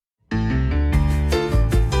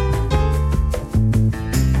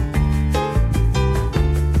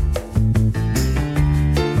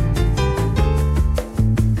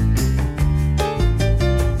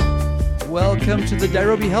welcome to the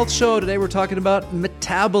Nairobi Health Show. Today we're talking about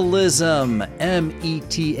metabolism, Metabolism.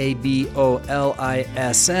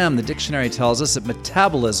 The dictionary tells us that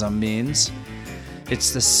metabolism means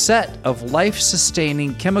it's the set of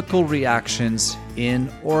life-sustaining chemical reactions in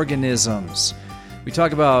organisms. We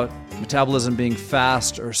talk about metabolism being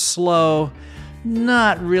fast or slow.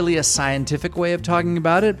 Not really a scientific way of talking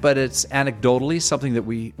about it, but it's anecdotally something that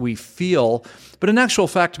we feel. But in actual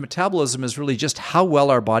fact, metabolism is really just how well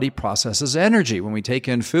our body processes energy. When we take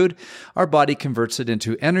in food, our body converts it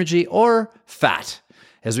into energy or fat.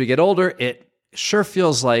 As we get older, it sure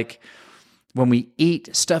feels like when we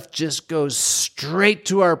eat, stuff just goes straight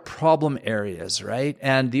to our problem areas, right?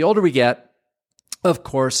 And the older we get, of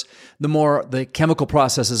course, the more the chemical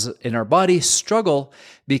processes in our body struggle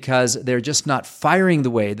because they're just not firing the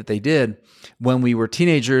way that they did when we were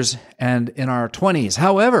teenagers and in our 20s.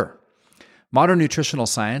 However, modern nutritional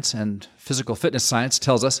science and physical fitness science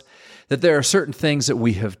tells us that there are certain things that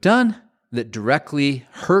we have done that directly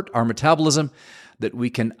hurt our metabolism that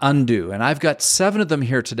we can undo. And I've got 7 of them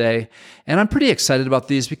here today, and I'm pretty excited about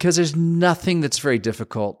these because there's nothing that's very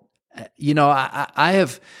difficult. You know, I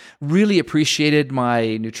have really appreciated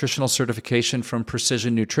my nutritional certification from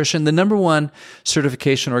Precision Nutrition, the number one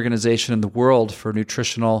certification organization in the world for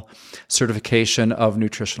nutritional certification of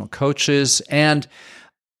nutritional coaches. And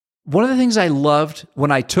one of the things I loved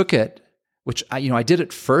when I took it, which I did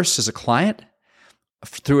it first as a client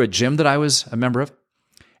through a gym that I was a member of,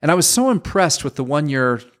 and I was so impressed with the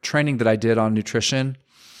 1-year training that I did on nutrition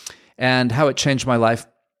and how it changed my life,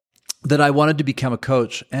 that I wanted to become a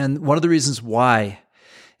coach. And one of the reasons why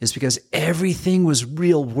is because everything was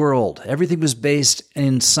real world. Everything was based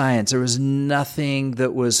in science. There was nothing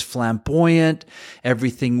that was flamboyant.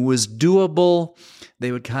 Everything was doable.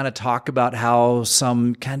 They would kind of talk about how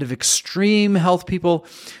some kind of extreme health people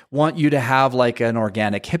want you to have like an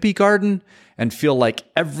organic hippie garden and feel like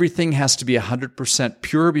everything has to be 100%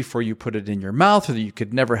 pure before you put it in your mouth, or that you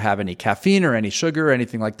could never have any caffeine or any sugar or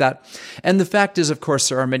anything like that. And the fact is, of course,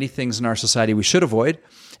 there are many things in our society we should avoid.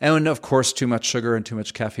 And of course, too much sugar and too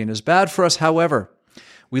much caffeine is bad for us. However,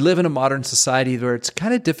 we live in a modern society where it's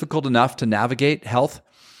kind of difficult enough to navigate health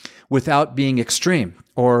without being extreme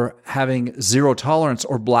or having zero tolerance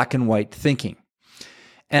or black and white thinking.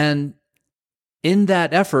 And in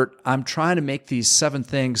that effort, I'm trying to make these 7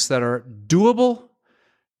 things that are doable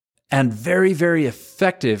and very, very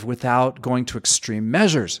effective without going to extreme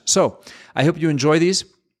measures. So I hope you enjoy these.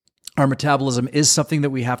 Our metabolism is something that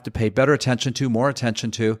we have to pay better attention to, more attention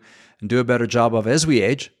to, and do a better job of as we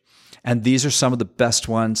age. And these are some of the best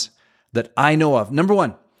ones that I know of. Number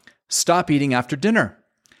 1, stop eating after dinner.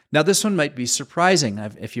 Now, this one might be surprising.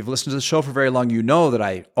 If you've listened to the show for very long, you know that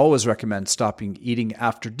I always recommend stopping eating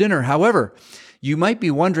after dinner. However, you might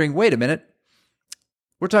be wondering, wait a minute,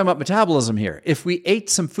 we're talking about metabolism here. If we ate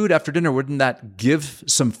some food after dinner, wouldn't that give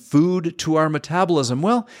some food to our metabolism?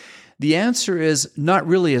 Well, the answer is not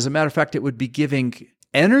really. As a matter of fact, it would be giving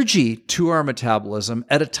energy to our metabolism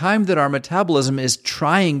at a time that our metabolism is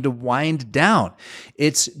trying to wind down.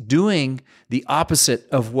 It's doing the opposite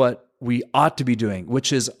of what we ought to be doing,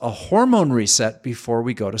 which is a hormone reset before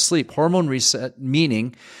we go to sleep. Hormone reset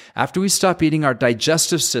meaning after we stop eating, our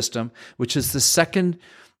digestive system, which is the second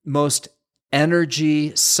most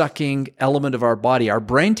energy-sucking element of our body. Our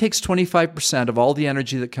brain takes 25% of all the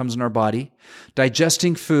energy that comes in our body.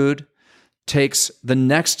 Digesting food takes the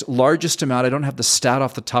next largest amount. I don't have the stat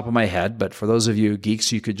off the top of my head, but for those of you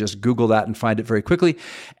geeks, you could just Google that and find it very quickly.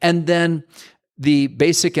 And then the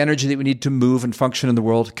basic energy that we need to move and function in the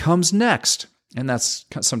world comes next. And that's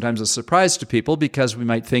sometimes a surprise to people because we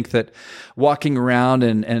might think that walking around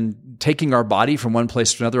and taking our body from one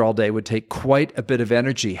place to another all day would take quite a bit of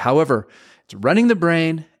energy. However, it's running the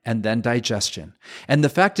brain and then digestion. And the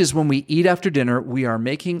fact is, when we eat after dinner, we are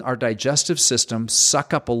making our digestive system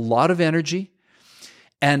suck up a lot of energy,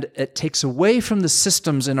 and it takes away from the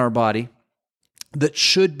systems in our body that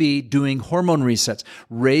should be doing hormone resets,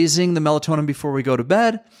 raising the melatonin before we go to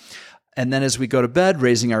bed, and then as we go to bed,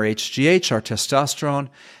 raising our HGH, our testosterone,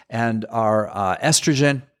 and our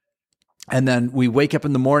estrogen, and then we wake up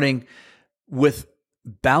in the morning with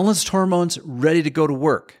balanced hormones ready to go to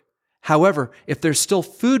work. However, if there's still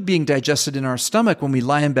food being digested in our stomach when we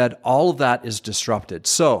lie in bed, all of that is disrupted.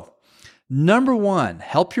 So, number 1,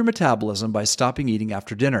 help your metabolism by stopping eating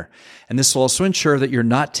after dinner. And this will also ensure that you're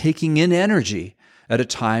not taking in energy at a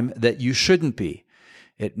time that you shouldn't be.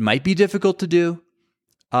 It might be difficult to do.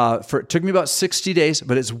 It took me about 60 days,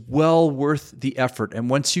 but it's well worth the effort. And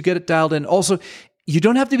once you get it dialed in, also, you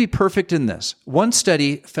don't have to be perfect in this. One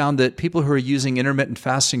study found that people who are using intermittent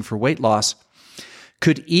fasting for weight loss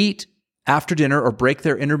could eat after dinner or break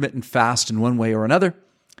their intermittent fast in one way or another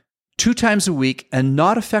 2 times a week and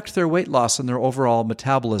not affect their weight loss and their overall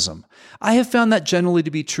metabolism. I have found that generally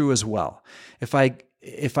to be true as well. If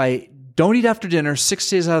I don't eat after dinner 6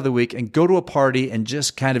 days out of the week and go to a party and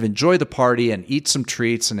just kind of enjoy the party and eat some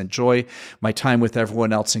treats and enjoy my time with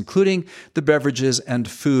everyone else, including the beverages and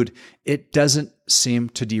food, it doesn't seem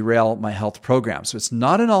to derail my health program. So it's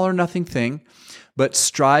not an all or nothing thing, but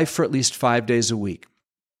strive for at least 5 days a week.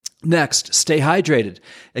 Next, stay hydrated.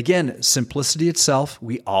 Again, simplicity itself.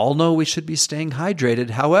 We all know we should be staying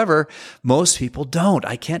hydrated. However, most people don't.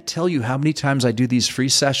 I can't tell you how many times I do these free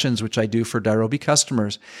sessions, which I do for Nairobi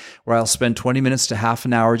customers, where I'll spend 20 minutes to half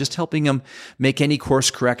an hour just helping them make any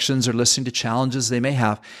course corrections or listening to challenges they may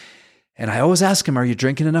have. And I always ask them, are you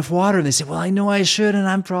drinking enough water? And they say, well, I know I should, and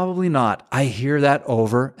I'm probably not. I hear that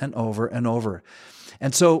over and over and over.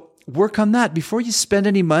 And so work on that before you spend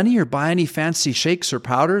any money or buy any fancy shakes or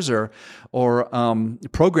powders or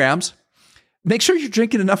programs. Make sure you're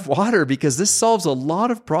drinking enough water, because this solves a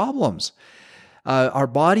lot of problems. Our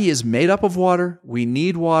body is made up of water. We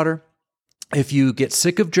need water. If you get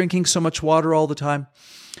sick of drinking so much water all the time,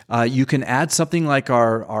 you can add something like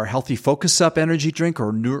our Healthy Focus Up energy drink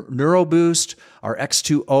or Neuro Boost, our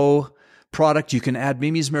X2O product. You can add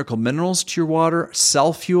Mimi's Miracle Minerals to your water,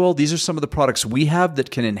 Cell Fuel. These are some of the products we have that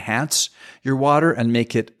can enhance your water and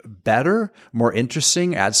make it better, more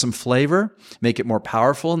interesting, add some flavor, make it more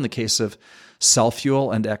powerful in the case of Cell Fuel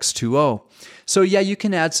and X2O. So yeah, you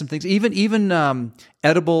can add some things, even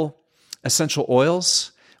edible essential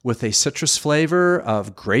oils with a citrus flavor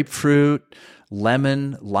of grapefruit,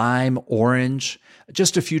 lemon, lime, orange.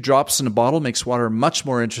 Just a few drops in a bottle makes water much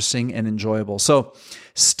more interesting and enjoyable. So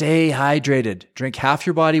stay hydrated. Drink half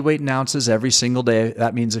your body weight in ounces every single day.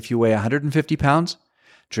 That means if you weigh 150 pounds,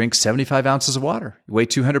 drink 75 ounces of water. You weigh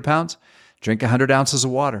 200 pounds, drink 100 ounces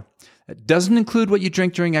of water. It doesn't include what you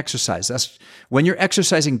drink during exercise. That's when you're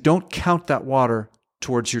exercising, don't count that water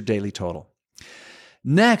towards your daily total.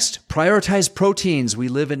 Next, prioritize proteins. We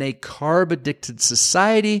live in a carb-addicted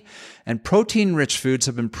society, and protein-rich foods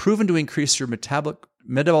have been proven to increase your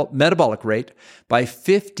metabolic rate by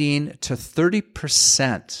 15 to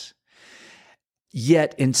 30%.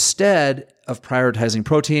 Yet, instead of prioritizing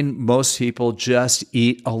protein, most people just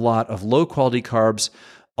eat a lot of low-quality carbs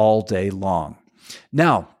all day long.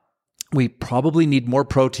 Now, we probably need more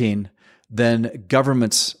protein than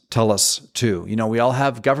governments tell us to. You know, we all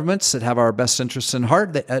have governments that have our best interests at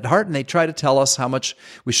heart, and they try to tell us how much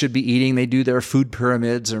we should be eating. They do their food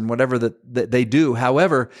pyramids and whatever that they do.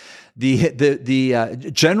 However,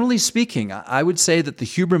 generally speaking, I would say that the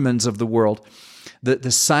Hubermans of the world,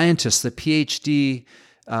 the scientists, the PhD,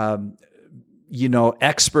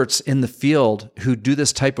 experts in the field who do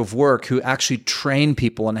this type of work, who actually train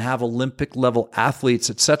people and have Olympic level athletes,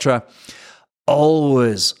 etc.,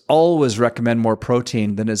 always recommend more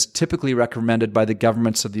protein than is typically recommended by the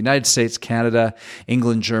governments of the United States, Canada,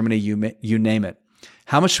 England, Germany, you name it.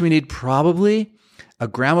 How much do we need? Probably a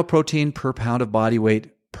gram of protein per pound of body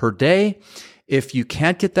weight per day. If you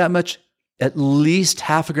can't get that much, at least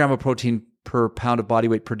half a gram of protein per pound of body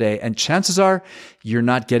weight per day. And chances are you're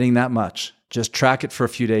not getting that much. Just track it for a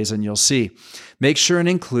few days and you'll see. Make sure and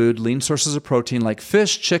include lean sources of protein like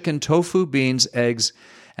fish, chicken, tofu, beans, eggs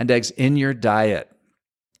in your diet.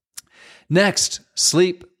 Next,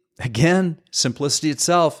 sleep. Again, simplicity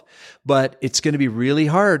itself, but it's going to be really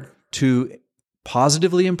hard to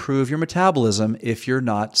positively improve your metabolism if you're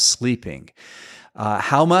not sleeping.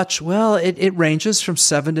 How much? Well, it ranges from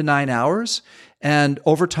 7 to 9 hours. And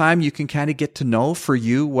over time, you can kind of get to know for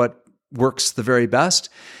you what works the very best.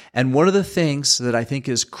 And one of the things that I think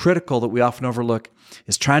is critical that we often overlook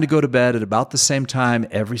is trying to go to bed at about the same time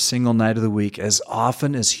every single night of the week, as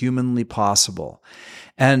often as humanly possible.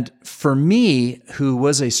 And for me, who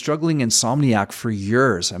was a struggling insomniac for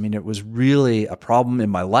years, I mean, it was really a problem in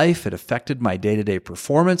my life. It affected my day-to-day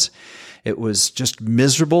performance. It was just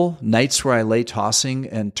miserable nights where I lay tossing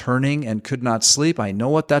and turning and could not sleep. I know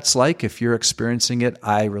what that's like. If you're experiencing it,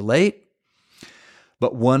 I relate.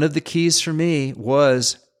 But one of the keys for me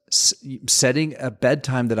was setting a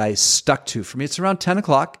bedtime that I stuck to. For me, it's around 10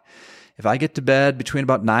 o'clock. If I get to bed between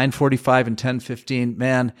about 9:45 and 10:15,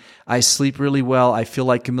 man, I sleep really well. I feel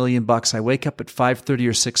like $1,000,000. I wake up at 5:30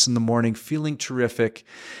 or 6 in the morning feeling terrific.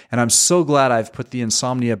 And I'm so glad I've put the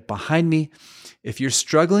insomnia behind me. If you're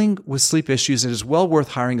struggling with sleep issues, it is well worth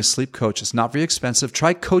hiring a sleep coach. It's not very expensive.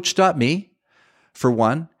 Try coach.me. For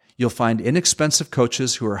one, you'll find inexpensive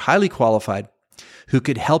coaches who are highly qualified who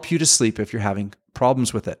could help you to sleep if you're having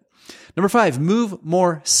problems with it. Number 5, move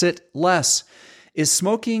more, sit less. Is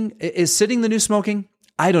sitting the new smoking?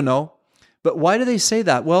 I don't know. But why do they say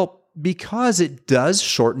that? Well, because it does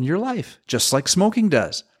shorten your life, just like smoking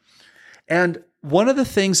does. And one of the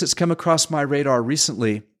things that's come across my radar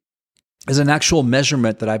recently is an actual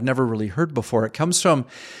measurement that I've never really heard before. It comes from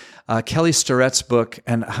Kelly Starrett's book,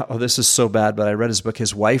 and this is so bad, but I read his book.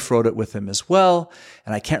 His wife wrote it with him as well,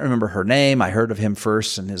 and I can't remember her name. I heard of him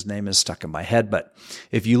first, and his name is stuck in my head. But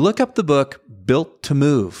if you look up the book, Built to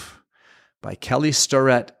Move by Kelly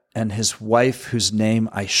Starrett and his wife, whose name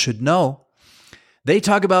I should know, they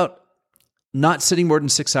talk about not sitting more than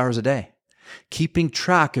 6 hours a day, keeping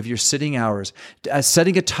track of your sitting hours,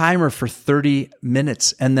 setting a timer for 30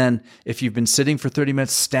 minutes. And then if you've been sitting for 30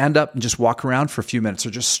 minutes, stand up and just walk around for a few minutes, or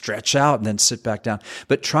just stretch out and then sit back down.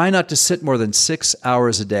 But try not to sit more than 6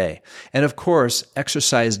 hours a day. And of course,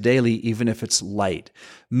 exercise daily, even if it's light.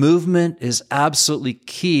 Movement is absolutely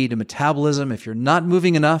key to metabolism. If you're not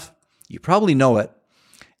moving enough, you probably know it.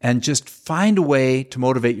 And just find a way to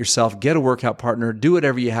motivate yourself, get a workout partner, do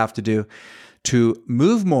whatever you have to do to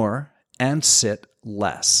move more and sit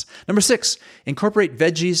less. Number 6, incorporate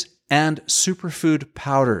veggies and superfood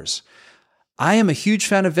powders. I am a huge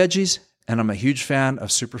fan of veggies, and I'm a huge fan of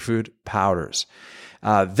superfood powders.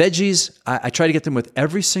 Veggies, I try to get them with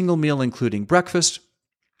every single meal, including breakfast.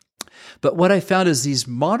 But what I found is these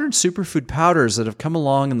modern superfood powders that have come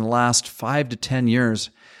along in the last 5 to 10 years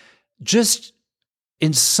just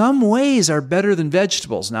in some ways are better than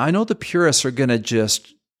vegetables. Now, I know the purists are going to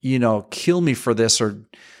just, kill me for this, or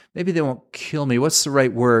maybe they won't kill me. What's the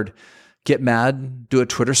right word? Get mad? Do a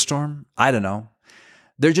Twitter storm? I don't know.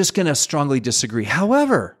 They're just going to strongly disagree.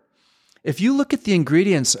 However, if you look at the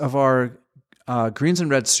ingredients of our greens and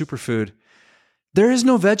reds superfood, there is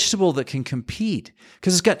no vegetable that can compete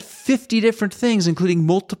because it's got 50 different things, including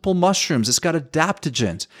multiple mushrooms. It's got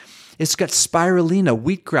adaptogens. It's got spirulina,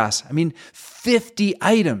 wheatgrass. 50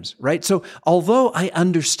 items, right? So although I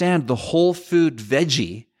understand the whole food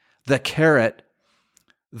veggie, the carrot,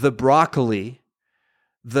 the broccoli,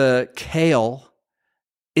 the kale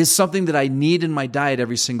is something that I need in my diet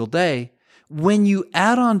every single day, when you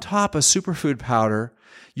add on top a superfood powder,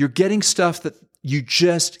 you're getting stuff that you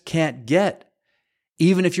just can't get,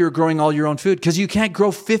 even if you're growing all your own food, because you can't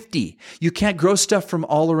grow 50. You can't grow stuff from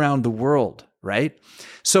all around the world, right?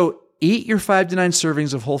 So eat your 5 to 9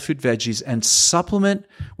 servings of whole food veggies and supplement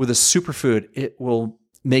with a superfood. It will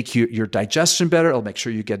make your digestion better. It'll make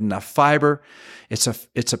sure you get enough fiber. It's a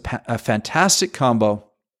fantastic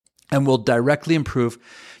combo and will directly improve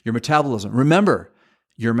your metabolism. Remember,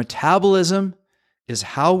 your metabolism is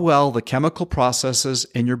how well the chemical processes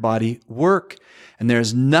in your body work. And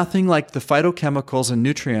there's nothing like the phytochemicals and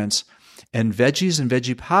nutrients and veggies and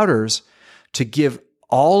veggie powders to give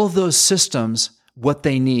all of those systems what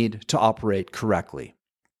they need to operate correctly.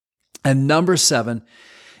 And number 7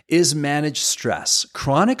 is manage stress.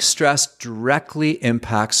 Chronic stress directly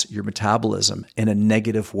impacts your metabolism in a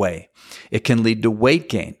negative way. It can lead to weight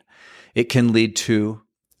gain. It can lead to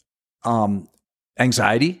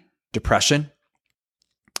anxiety, depression,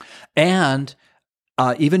 and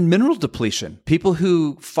even mineral depletion. People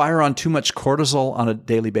who fire on too much cortisol on a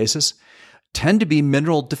daily basis tend to be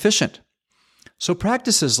mineral deficient. So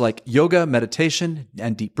practices like yoga, meditation,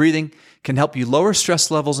 and deep breathing can help you lower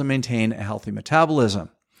stress levels and maintain a healthy metabolism.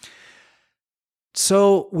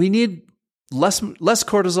 So we need less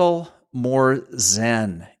cortisol, more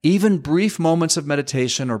Zen. Even brief moments of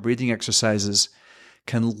meditation or breathing exercises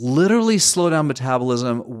can literally slow down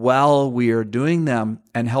metabolism while we are doing them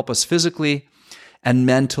and help us physically and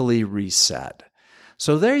mentally reset.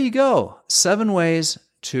 So there you go. 7 ways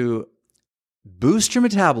to boost your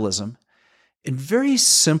metabolism in very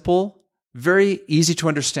simple, very easy to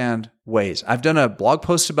understand ways. I've done a blog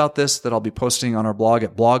post about this that I'll be posting on our blog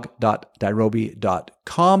at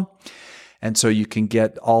blog.dairobi.com. And so you can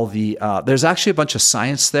get all the, there's actually a bunch of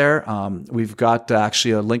science there. We've got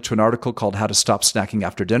actually a link to an article called How to Stop Snacking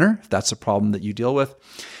After Dinner, if that's a problem that you deal with,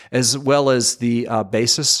 as well as the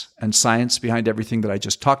basis and science behind everything that I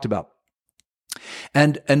just talked about.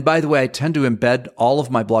 And by the way, I tend to embed all of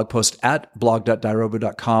my blog posts at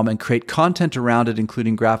blog.dairobi.com and create content around it,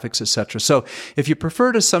 including graphics, etc. So if you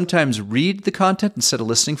prefer to sometimes read the content instead of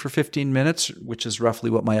listening for 15 minutes, which is roughly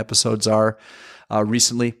what my episodes are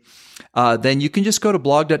recently, then you can just go to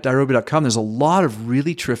blog.dairobi.com. There's a lot of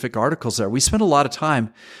really terrific articles there. We spend a lot of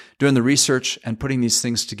time doing the research and putting these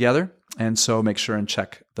things together. And so make sure and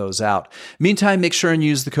check those out. Meantime, make sure and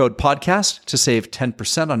use the code podcast to save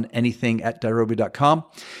 10% on anything at dairobi.com.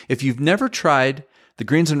 If you've never tried the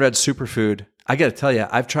Greens and Reds Superfood, I got to tell you,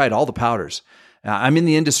 I've tried all the powders. I'm in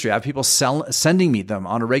the industry. I have people sending me them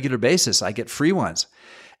on a regular basis. I get free ones.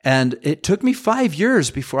 And it took me 5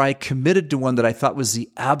 years before I committed to one that I thought was the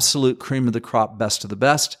absolute cream of the crop, best of the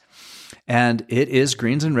best. and it is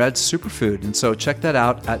greens and reds superfood. And so check that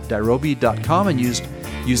out at dairobi.com and use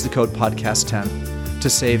the code podcast10 to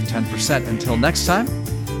save 10%. Until next time,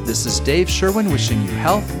 this is Dave Sherwin wishing you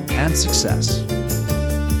health and success.